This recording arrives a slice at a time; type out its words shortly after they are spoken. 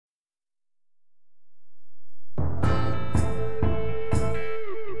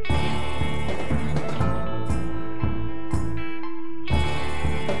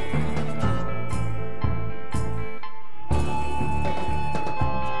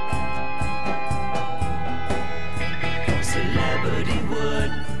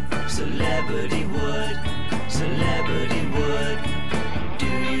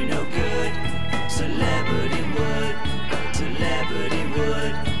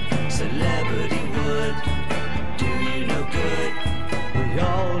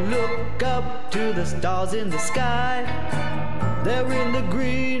stars in the sky. They're in the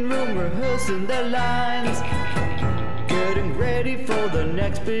green room rehearsing their lines, getting ready for the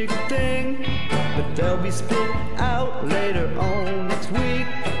next big thing. But they'll be spit out later on next week.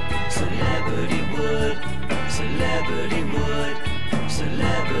 CelebrityWood, CelebrityWood,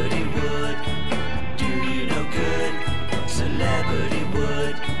 CelebrityWood, do you no good?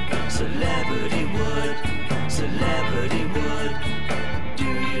 CelebrityWood, CelebrityWood, CelebrityWood, do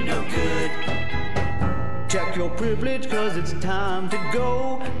you no good? Check your privilege, cause it's time to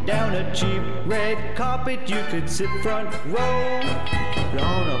go down a cheap red carpet. You could sit front row, put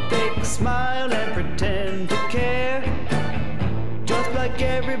on a fake smile and pretend to care, just like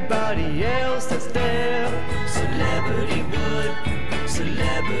everybody else that's there. CelebrityWood,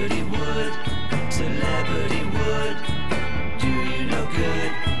 CelebrityWood, CelebrityWood, do you no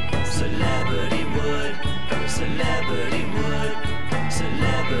good? CelebrityWood, CelebrityWood,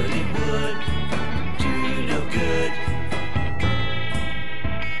 CelebrityWood, do you no good?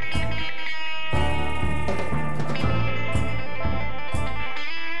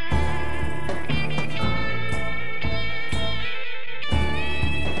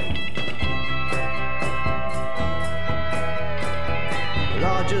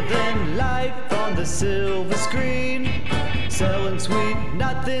 Larger than life on the silver screen, selling sweet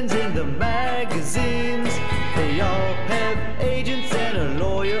nothings in the magazines. They all have agents and a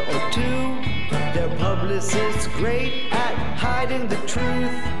lawyer or two. Their publicists great at hiding the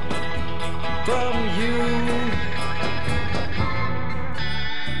truth from you.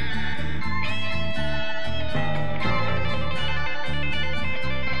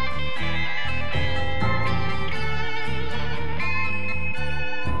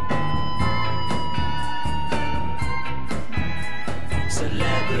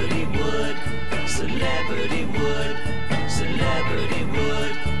 CelebrityWood, CelebrityWood,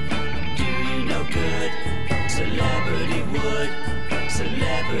 CelebrityWood, do you no good?